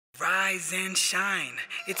rise and shine.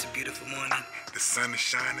 It's a beautiful morning. The sun is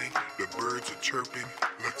shining, the birds are chirping.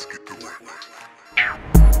 Let's get to work.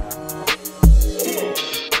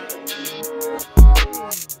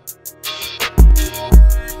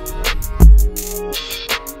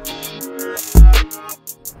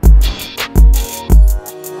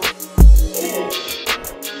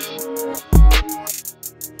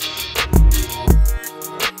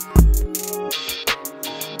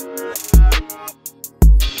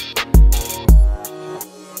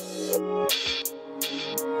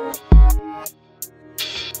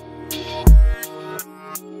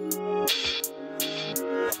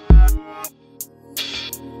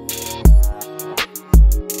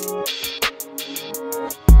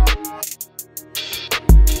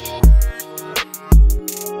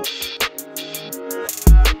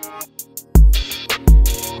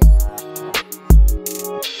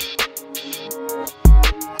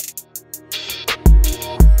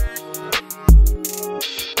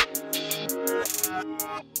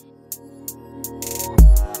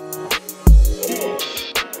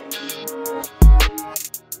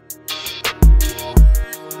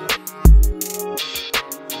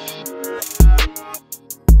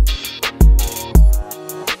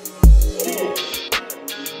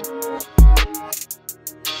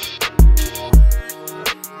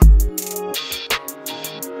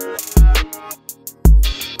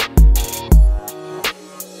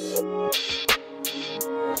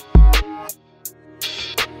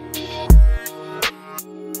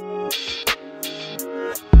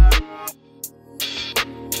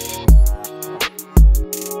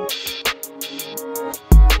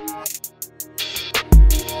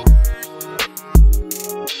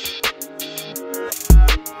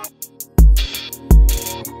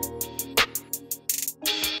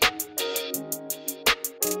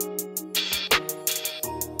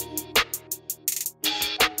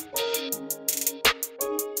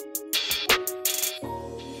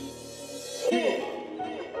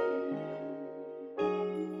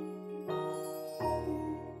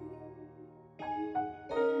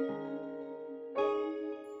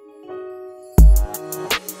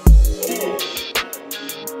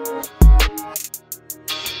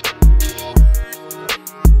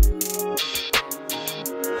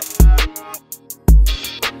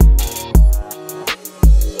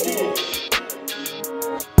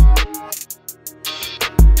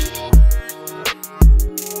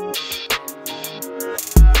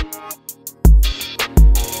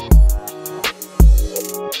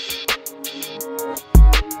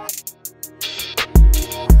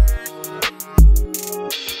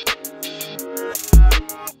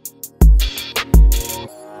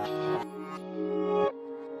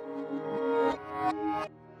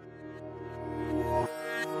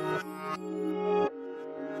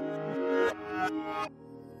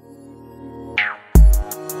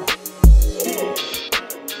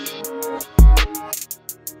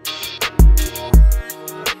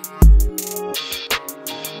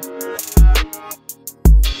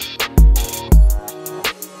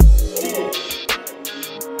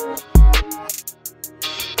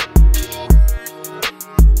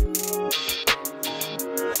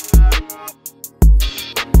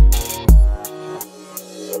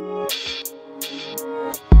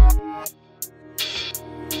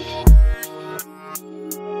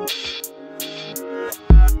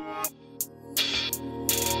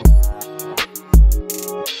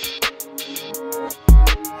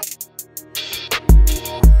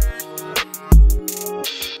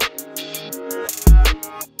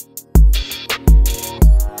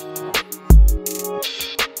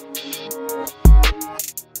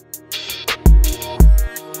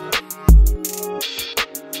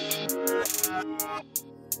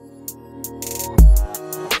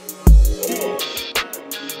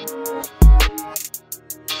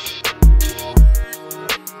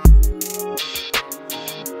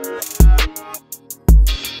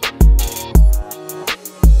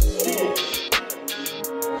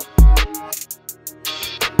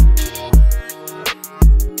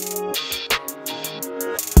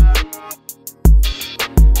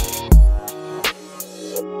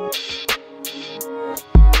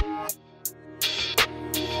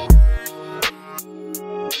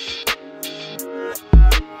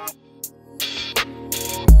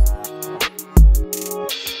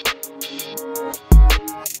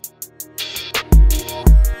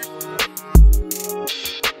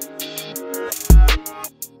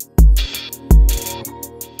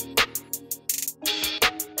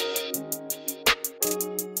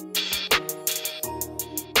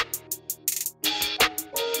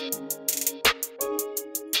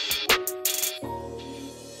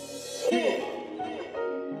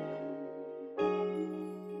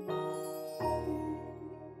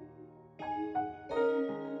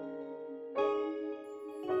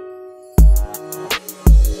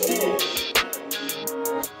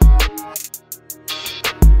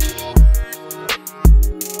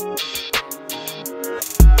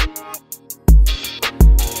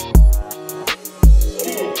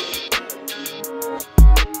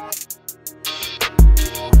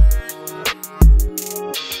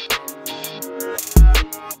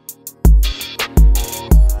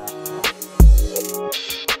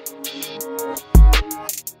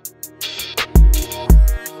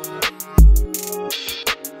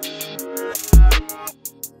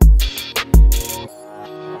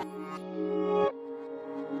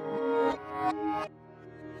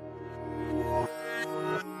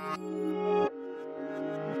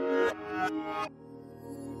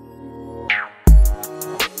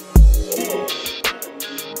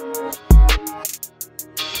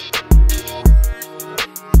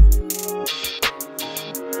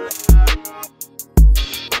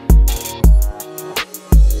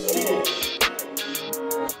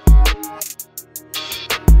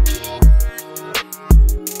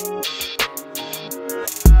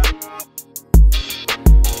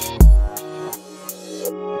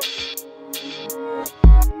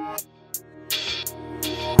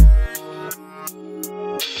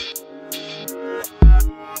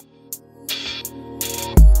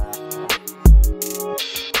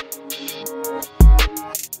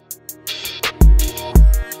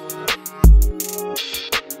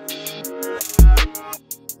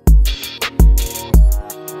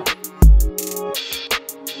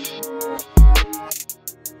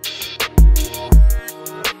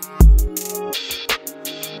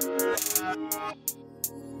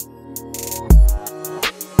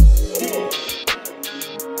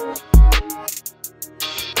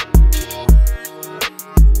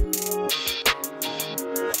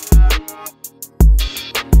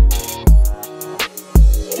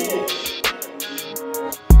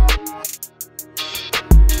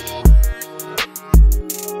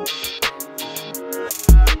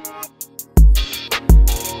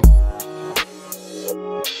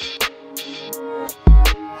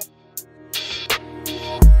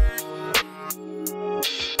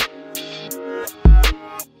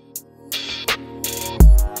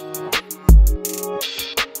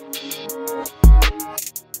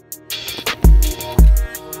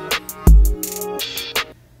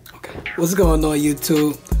 What's going on,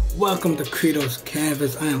 YouTube? Welcome to Credo's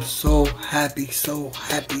Canvas. I am so happy, so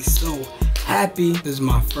happy, so happy. This is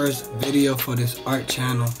my first video for this art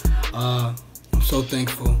channel. I'm so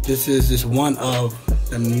thankful. This is just one of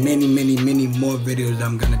the many more videos that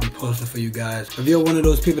I'm gonna be posting for you guys. If you're one of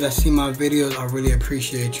those people that see my videos, I really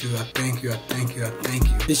appreciate you. I thank you, I thank you, I thank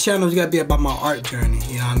you. This channel is gonna be about my art journey,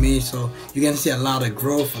 you know what I mean? So you're gonna see a lot of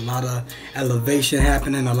growth, a lot of elevation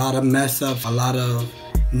happening, a lot of mess ups, a lot of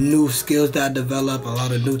new skills that I develop, a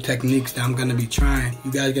lot of new techniques that I'm gonna be trying.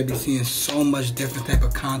 You guys gonna be seeing so much different type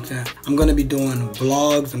of content. I'm gonna be doing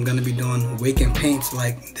vlogs, I'm gonna be doing wake and paints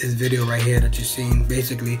like this video right here that you're seeing.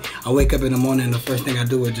 Basically, I wake up in the morning and the first thing I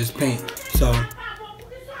do is just paint. So,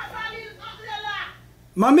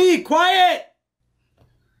 Mommy, quiet!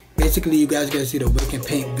 Basically, you guys gonna see the wake and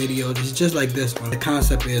paint videos. It's just like this one. The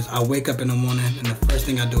concept is I wake up in the morning and the first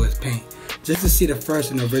thing I do is paint. Just to see the first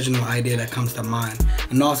and original idea that comes to mind.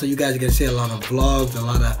 And also you guys are gonna see a lot of vlogs, a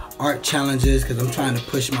lot of art challenges, because I'm trying to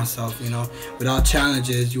push myself, you know. Without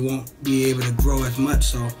challenges, you won't be able to grow as much.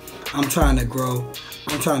 So I'm trying to grow,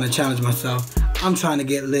 I'm trying to challenge myself, I'm trying to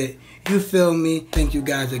get lit. You feel me? Thank you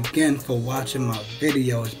guys again for watching my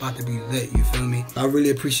video. It's about to be lit, you feel me? I really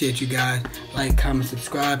appreciate you guys. Like, comment,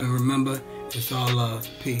 subscribe, and remember, it's all love.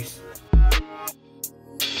 Peace.